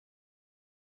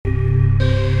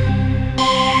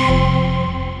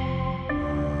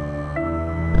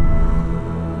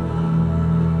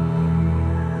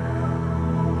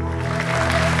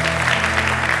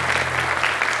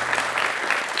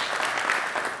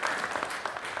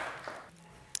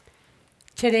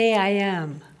Today I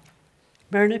am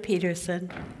Myrna Peterson,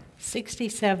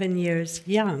 67 years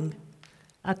young,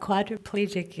 a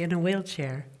quadriplegic in a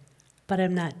wheelchair, but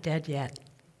I'm not dead yet.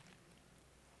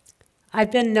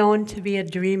 I've been known to be a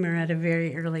dreamer at a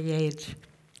very early age,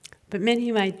 but many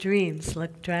of my dreams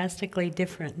look drastically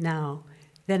different now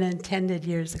than intended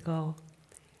years ago.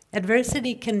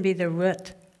 Adversity can be the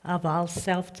root of all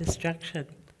self-destruction,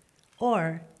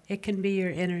 or it can be your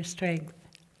inner strength.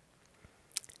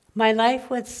 My life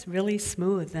was really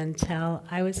smooth until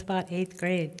I was about 8th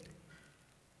grade,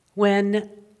 when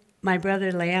my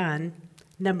brother Leon,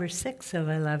 number 6 of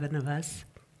 11 of us,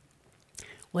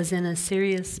 was in a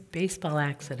serious baseball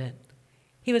accident.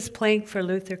 He was playing for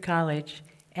Luther College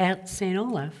at St.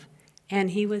 Olaf,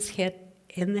 and he was hit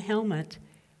in the helmet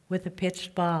with a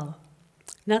pitched ball.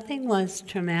 Nothing was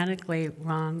traumatically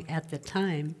wrong at the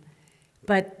time,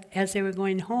 but as they were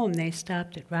going home, they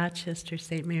stopped at Rochester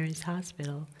St. Mary's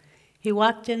Hospital. He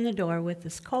walked in the door with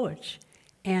his coach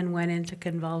and went into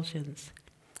convulsions.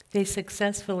 They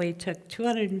successfully took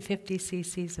 250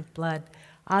 cc's of blood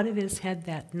out of his head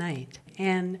that night,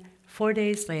 and 4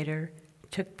 days later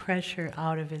took pressure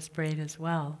out of his brain as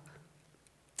well.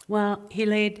 Well, he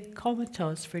laid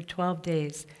comatose for 12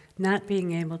 days, not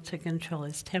being able to control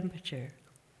his temperature.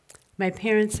 My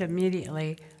parents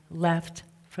immediately left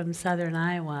from southern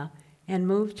Iowa and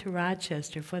moved to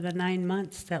Rochester for the 9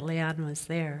 months that Leon was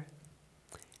there.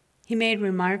 He made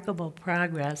remarkable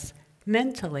progress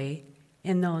mentally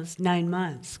in those 9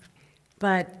 months,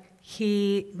 but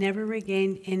he never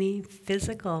regained any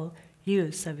physical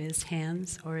use of his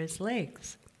hands or his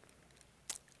legs.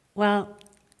 Well,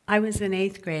 I was in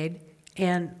 8th grade,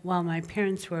 and while my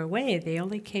parents were away, they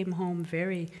only came home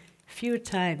very few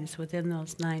times within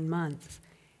those 9 months.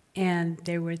 And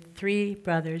there were 3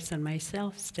 brothers and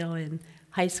myself still in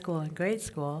high school and grade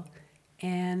school,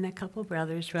 and a couple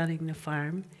brothers running the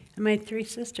farm, and my 3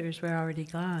 sisters were already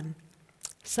gone.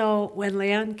 So when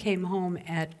Leon came home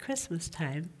at Christmas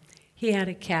time, he had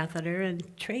a catheter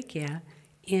and trachea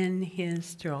in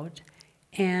his throat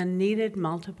and needed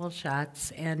multiple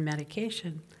shots and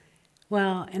medication.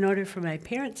 Well, in order for my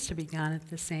parents to be gone at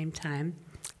the same time,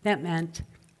 that meant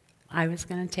I was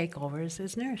going to take over as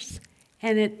his nurse.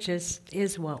 And it just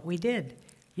is what we did.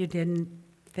 You didn't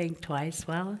think twice,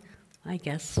 well, I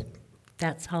guess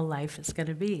that's how life is going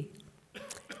to be.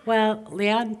 Well,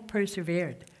 Leon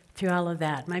persevered through all of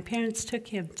that. My parents took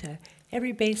him to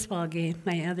every baseball game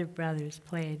my other brothers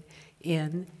played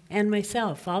in, and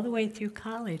myself, all the way through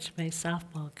college, my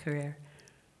softball career.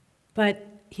 But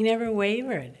he never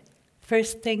wavered.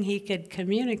 First thing he could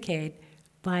communicate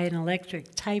by an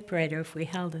electric typewriter if we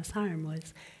held his arm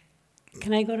was,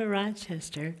 can I go to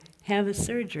Rochester, have a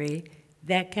surgery,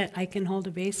 I can hold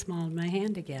a baseball in my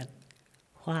hand again?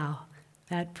 Wow,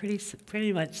 that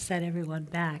pretty much set everyone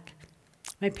back.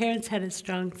 My parents had a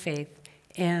strong faith,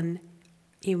 and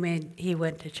he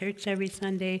went to church every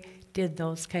Sunday, did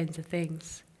those kinds of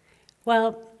things.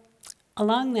 Well,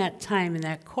 along that time, in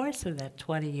that course of that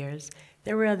 20 years,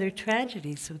 there were other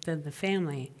tragedies within the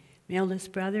family. My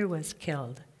oldest brother was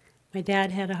killed. My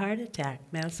dad had a heart attack,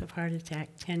 massive heart attack,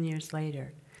 10 years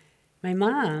later. My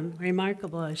mom,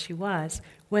 remarkable as she was,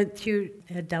 went through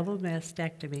a double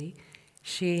mastectomy.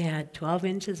 She had 12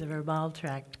 inches of her bowel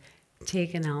tract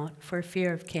taken out for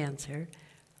fear of cancer,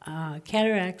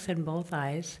 cataracts in both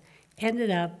eyes, ended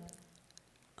up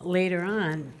later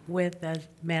on with a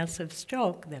massive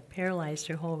stroke that paralyzed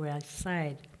her whole right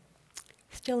side.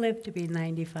 Still lived to be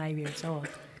 95 years old,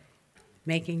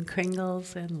 making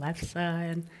kringles and lefse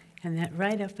and that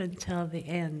right up until the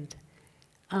end.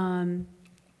 My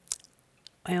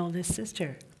oldest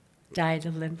sister died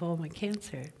of lymphoma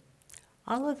cancer.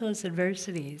 All of those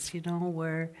adversities,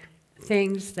 were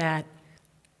things that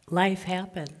life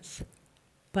happens.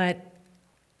 But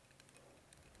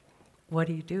what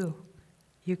do?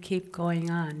 You keep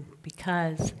going on,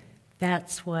 because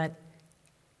that's what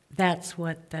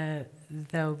the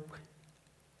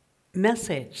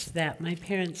message that my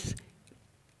parents,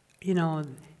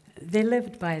 they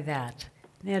lived by that.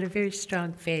 They had a very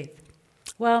strong faith.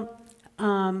 Well,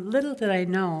 little did I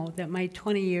know that my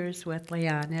 20 years with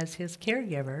Leon as his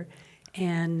caregiver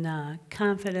and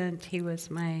confident he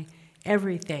was my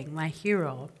everything, my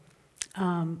hero,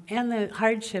 and the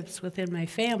hardships within my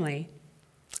family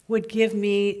would give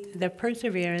me the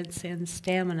perseverance and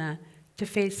stamina to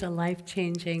face a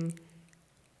life-changing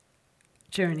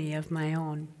journey of my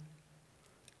own.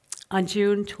 On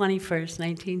June 21st,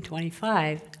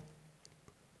 1925,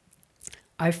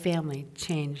 our family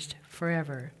changed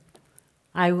forever.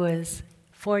 I was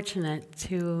fortunate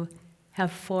to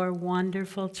have 4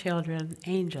 wonderful children,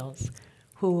 angels,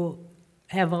 who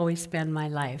have always been my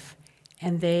life.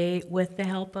 And they, with the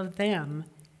help of them,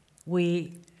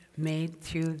 we made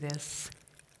through this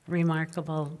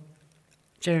remarkable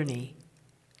journey.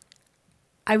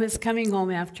 I was coming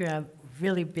home after a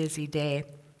really busy day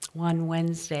one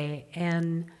Wednesday,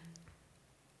 and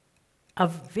a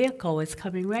vehicle was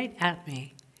coming right at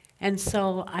me. And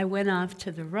so I went off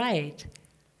to the right,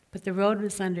 but the road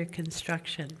was under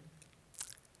construction.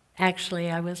 Actually,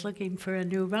 I was looking for a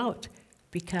new route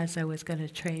because I was going to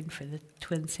train for the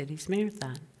Twin Cities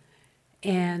Marathon.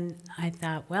 And I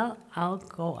thought, well, I'll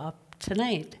go up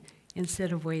tonight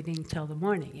instead of waiting till the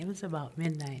morning. It was about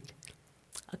midnight.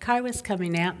 A car was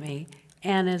coming at me,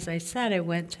 and as I said, I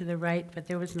went to the right, but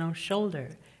there was no shoulder.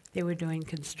 They were doing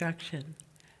construction.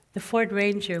 The Ford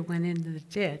Ranger went into the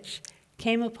ditch,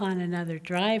 came upon another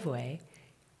driveway,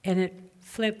 and it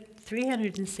flipped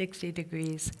 360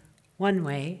 degrees one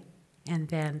way, and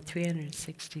then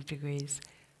 360 degrees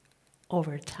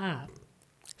over top.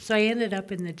 So I ended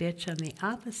up in the ditch on the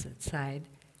opposite side,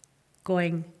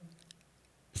 going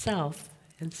south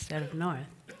instead of north.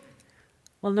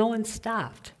 Well, no one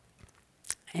stopped,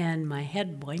 and my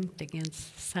head boinked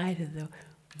against the side of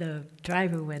the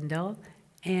driver window,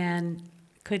 and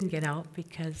couldn't get out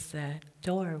because the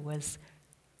door was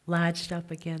lodged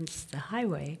up against the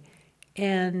highway.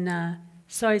 And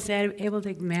so I was able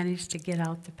to manage to get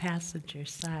out the passenger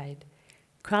side,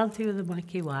 crawled through the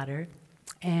mucky water,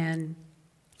 and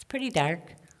it's pretty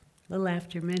dark, a little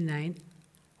after midnight.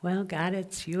 Well, God,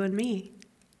 it's you and me.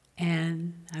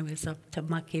 And I was up to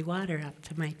mucky water, up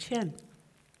to my chin.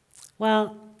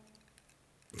 Well,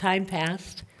 time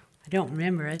passed. I don't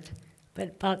remember it.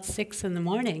 But about 6 in the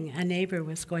morning, a neighbor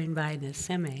was going by in a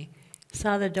semi,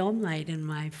 saw the dome light in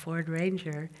my Ford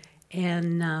Ranger,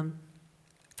 and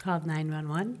called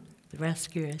 911. The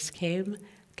rescuers came,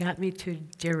 got me to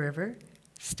Deer River,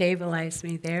 stabilized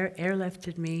me there,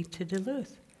 airlifted me to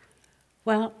Duluth.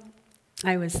 Well,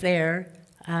 I was there.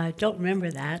 Don't remember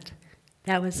that.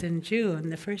 That was in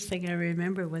June. The first thing I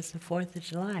remember was the 4th of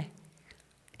July.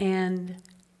 And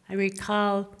I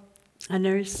recall a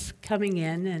nurse coming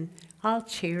in and all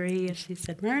cheery, and she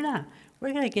said, "Myrna,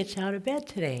 we're going to get you out of bed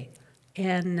today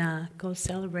and go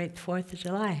celebrate the 4th of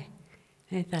July."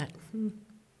 And I thought,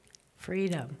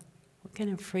 freedom. What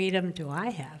kind of freedom do I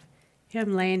have? Here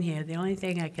I'm laying here. The only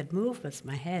thing I could move was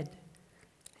my head.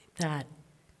 I thought,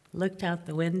 looked out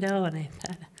the window, and I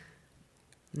thought,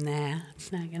 nah,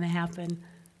 it's not going to happen.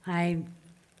 I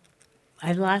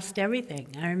lost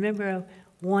everything. I remember a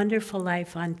wonderful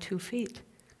life on 2 feet,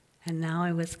 and now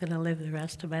I was going to live the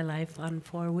rest of my life on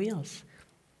 4 wheels.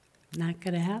 Not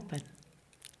going to happen.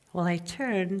 Well, I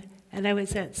turned, and I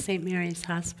was at St. Mary's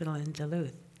Hospital in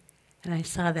Duluth, and I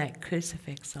saw that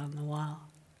crucifix on the wall.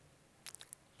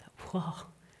 I thought, whoa,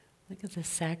 look at the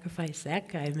sacrifice that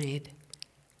guy made.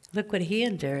 Look what he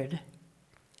endured.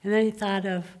 And then I thought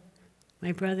of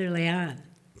my brother Leon,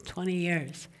 20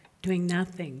 years, doing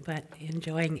nothing but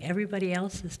enjoying everybody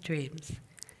else's dreams.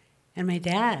 And my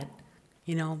dad,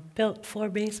 built 4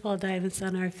 baseball diamonds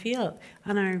on our field,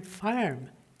 on our farm,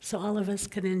 so all of us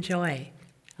could enjoy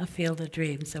a field of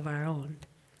dreams of our own.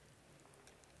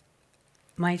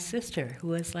 My sister, who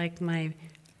was like my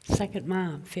second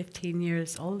mom, 15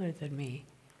 years older than me,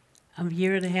 a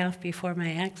year and a half before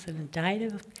my accident, died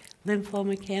of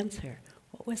lymphoma cancer.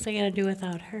 What was I going to do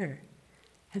without her?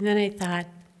 And then I thought,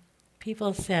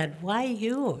 people said, why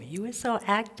you? You were so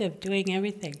active doing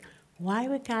everything. Why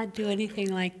would God do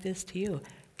anything like this to you?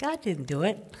 God didn't do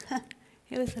it.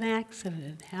 It was an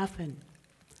accident. It happened.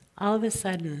 All of a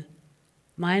sudden,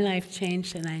 my life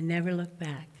changed and I never looked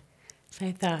back. So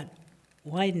I thought,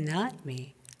 why not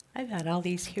me? I've had all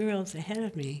these heroes ahead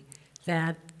of me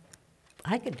that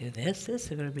I could do this. This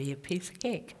is going to be a piece of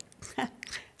cake.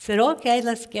 Said, okay,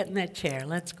 let's get in that chair.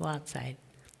 Let's go outside.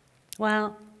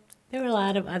 Well, there were a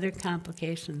lot of other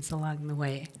complications along the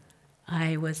way.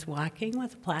 I was walking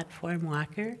with a platform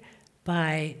walker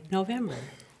by November,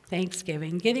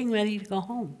 Thanksgiving, getting ready to go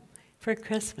home for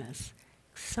Christmas.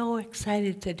 So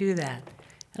excited to do that.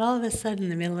 And all of a sudden, in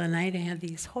the middle of the night, I had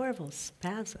these horrible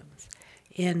spasms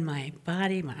in my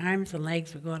body. My arms and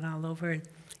legs were going all over and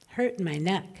hurting my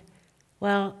neck.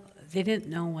 Well, they didn't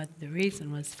know what the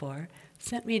reason was for.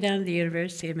 Sent me down to the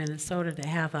University of Minnesota to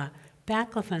have a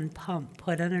baclofen pump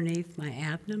put underneath my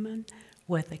abdomen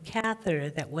with a catheter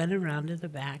that went around to the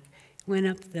back, went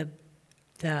up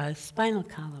the spinal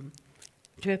column,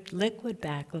 dripped liquid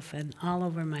baclofen all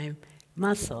over my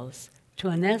muscles to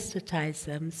anesthetize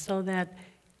them so that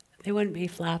they wouldn't be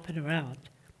flopping around.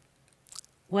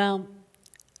 Well,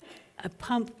 a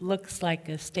pump looks like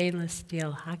a stainless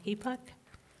steel hockey puck.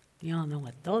 You all know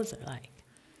what those are like.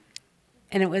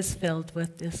 and it was filled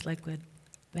with this liquid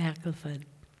baclofen.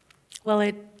 Well,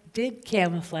 it did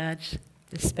camouflage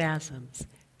the spasms,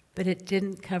 but it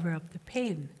didn't cover up the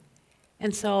pain.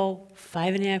 And so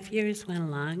 5.5 years went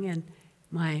along, and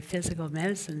my physical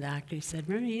medicine doctor said,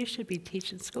 Myrna, you should be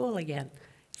teaching school again.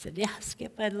 I said, yeah,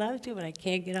 Skip, I'd love to, but I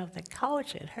can't get off the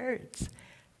couch. It hurts.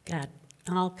 Got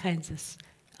all kinds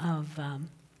of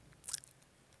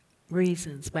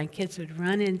reasons. My kids would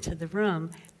run into the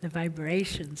room. The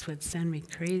vibrations would send me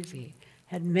crazy.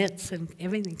 Had mitts and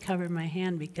everything covered my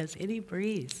hand because any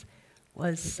breeze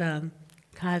was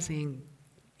causing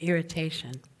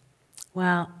irritation.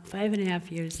 Well,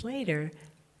 5.5 years later,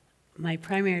 my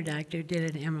primary doctor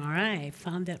did an MRI,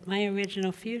 found that my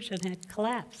original fusion had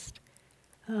collapsed.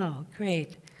 Oh,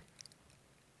 great.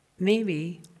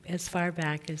 Maybe as far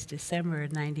back as December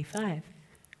of '95.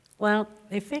 Well,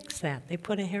 they fixed that. They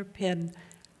put a hairpin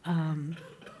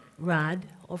rod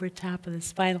over top of the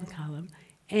spinal column,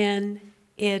 and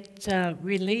it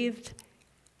relieved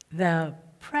the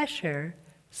pressure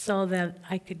so that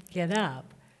I could get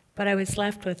up, but I was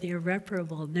left with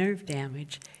irreparable nerve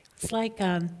damage. It's like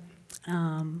a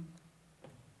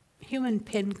human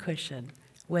pin cushion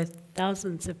with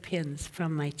thousands of pins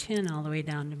from my chin all the way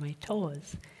down to my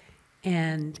toes,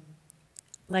 and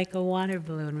like a water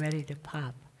balloon ready to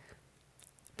pop.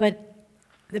 But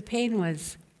the pain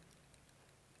was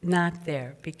not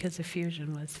there because the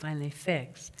fusion was finally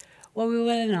fixed. Well, we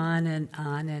went on,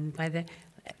 and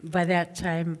by that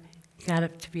time, got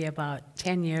up to be about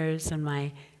 10 years, and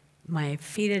my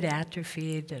feet had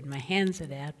atrophied, and my hands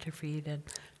had atrophied, and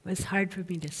it was hard for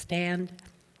me to stand.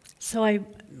 So I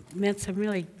met some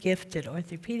really gifted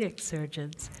orthopedic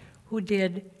surgeons who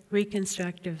did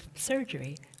reconstructive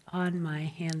surgery on my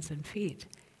hands and feet.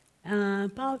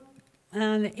 About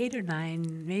 8 or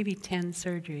 9, maybe 10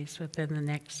 surgeries within the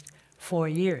next 4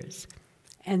 years.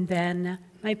 And then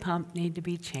my pump needed to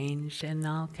be changed and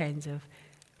all kinds of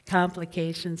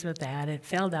complications with that. It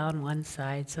fell down one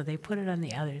side, so they put it on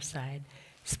the other side,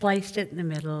 spliced it in the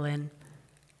middle, and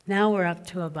now we're up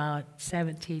to about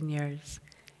 17 years.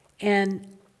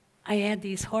 And I had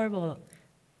these horrible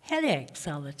headaches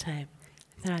all the time.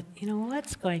 I thought, you know,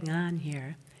 what's going on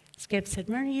here? Skip said,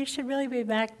 Myrna, you should really be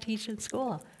back teaching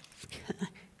school.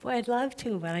 Boy, I'd love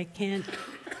to, but I can't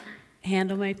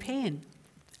handle my pain.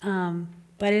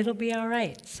 But it'll be all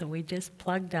right. So we just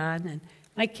plugged on, and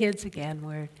my kids, again,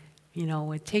 were,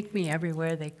 would take me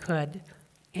everywhere they could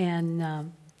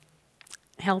and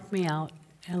help me out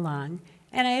along.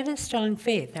 And I had a strong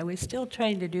faith. I was still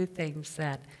trying to do things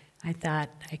that I thought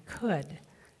I could.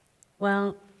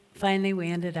 Well, finally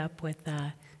we ended up with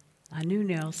a new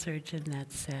neurosurgeon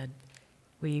that said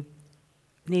we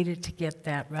needed to get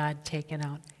that rod taken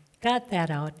out. Got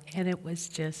that out, and it was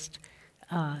just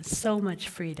so much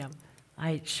freedom.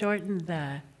 I shortened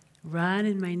the rod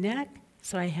in my neck,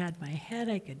 so I had my head.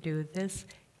 I could do this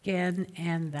again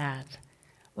and that.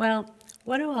 Well,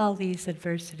 what do all these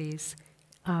adversities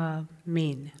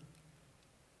mean?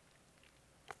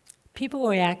 People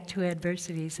react to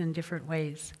adversities in different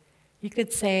ways. You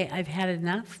could say, I've had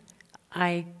enough,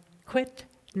 I quit,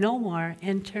 no more,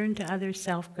 and turn to other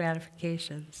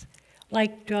self-gratifications,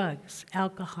 like drugs,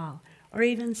 alcohol, or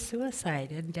even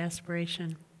suicide and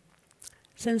desperation.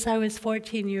 Since I was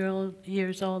 14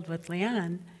 years old with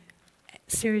Leon,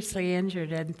 seriously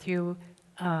injured, and through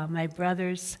my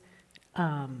brother's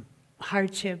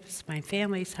hardships, my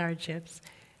family's hardships,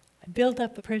 I built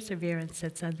up a perseverance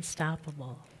that's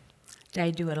unstoppable. Did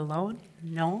I do it alone?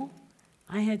 No.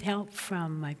 I had help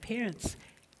from my parents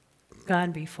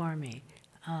gone before me,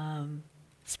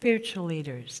 spiritual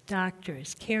leaders,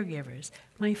 doctors, caregivers,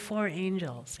 my 4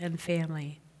 angels, and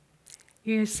family.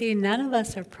 You see, none of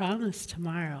us are promised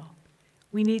tomorrow.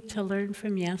 We need to learn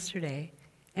from yesterday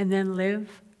and then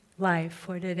live life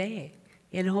for today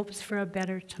in hopes for a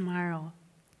better tomorrow.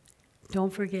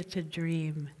 Don't forget to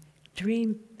dream.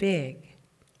 Dream big.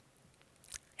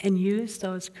 And use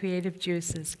those creative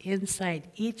juices inside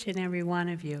each and every one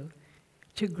of you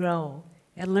to grow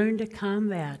and learn to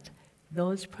combat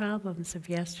those problems of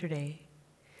yesterday.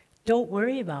 Don't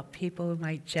worry about people who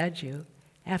might judge you.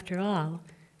 After all,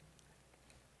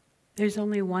 there's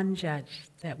only one judge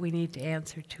that we need to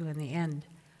answer to in the end.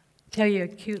 I'll tell you a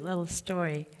cute little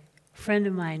story. A friend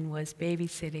of mine was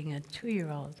babysitting a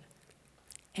 2-year-old,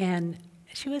 and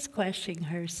she was questioning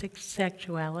her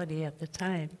sexuality at the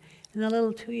time. And the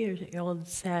little 2-year-old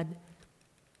said,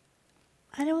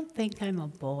 I don't think I'm a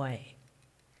boy.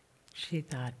 She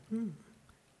thought,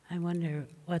 I wonder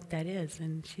what that is.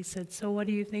 And she said, so what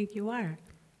do you think you are?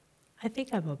 I think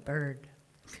I'm a bird.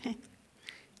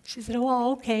 She said,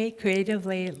 well, okay,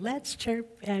 creatively, let's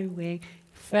chirp anyway,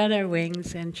 spread our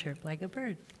wings, and chirp like a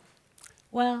bird.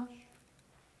 Well,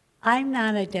 I'm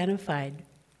not identified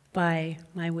by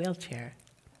my wheelchair.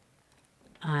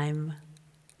 I'm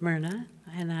Myrna,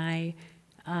 and I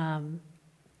am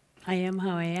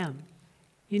how I am.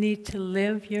 You need to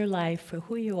live your life for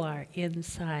who you are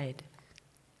inside.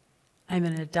 I'm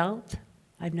an adult.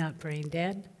 I'm not brain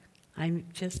dead. I'm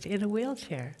just in a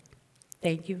wheelchair.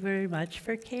 Thank you very much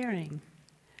for caring.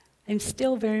 I'm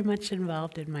still very much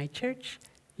involved in my church,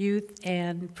 youth,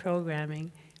 and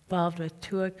programming, involved with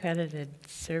 2 accredited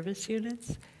service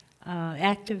units,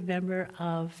 active member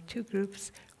of 2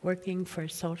 groups working for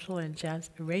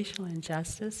racial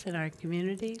injustice in our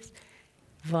communities,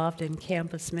 involved in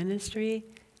campus ministry,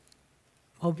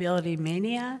 Mobility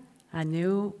Mania, a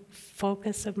new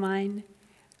focus of mine.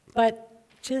 But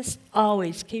just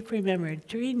always keep remembering,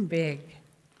 dream big,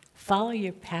 follow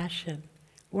your passion,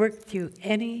 work through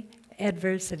any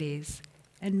adversities,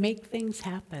 and make things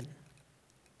happen.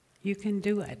 You can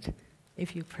do it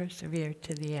if you persevere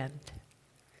to the end.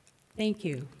 Thank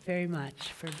you very much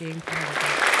for being part of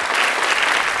it.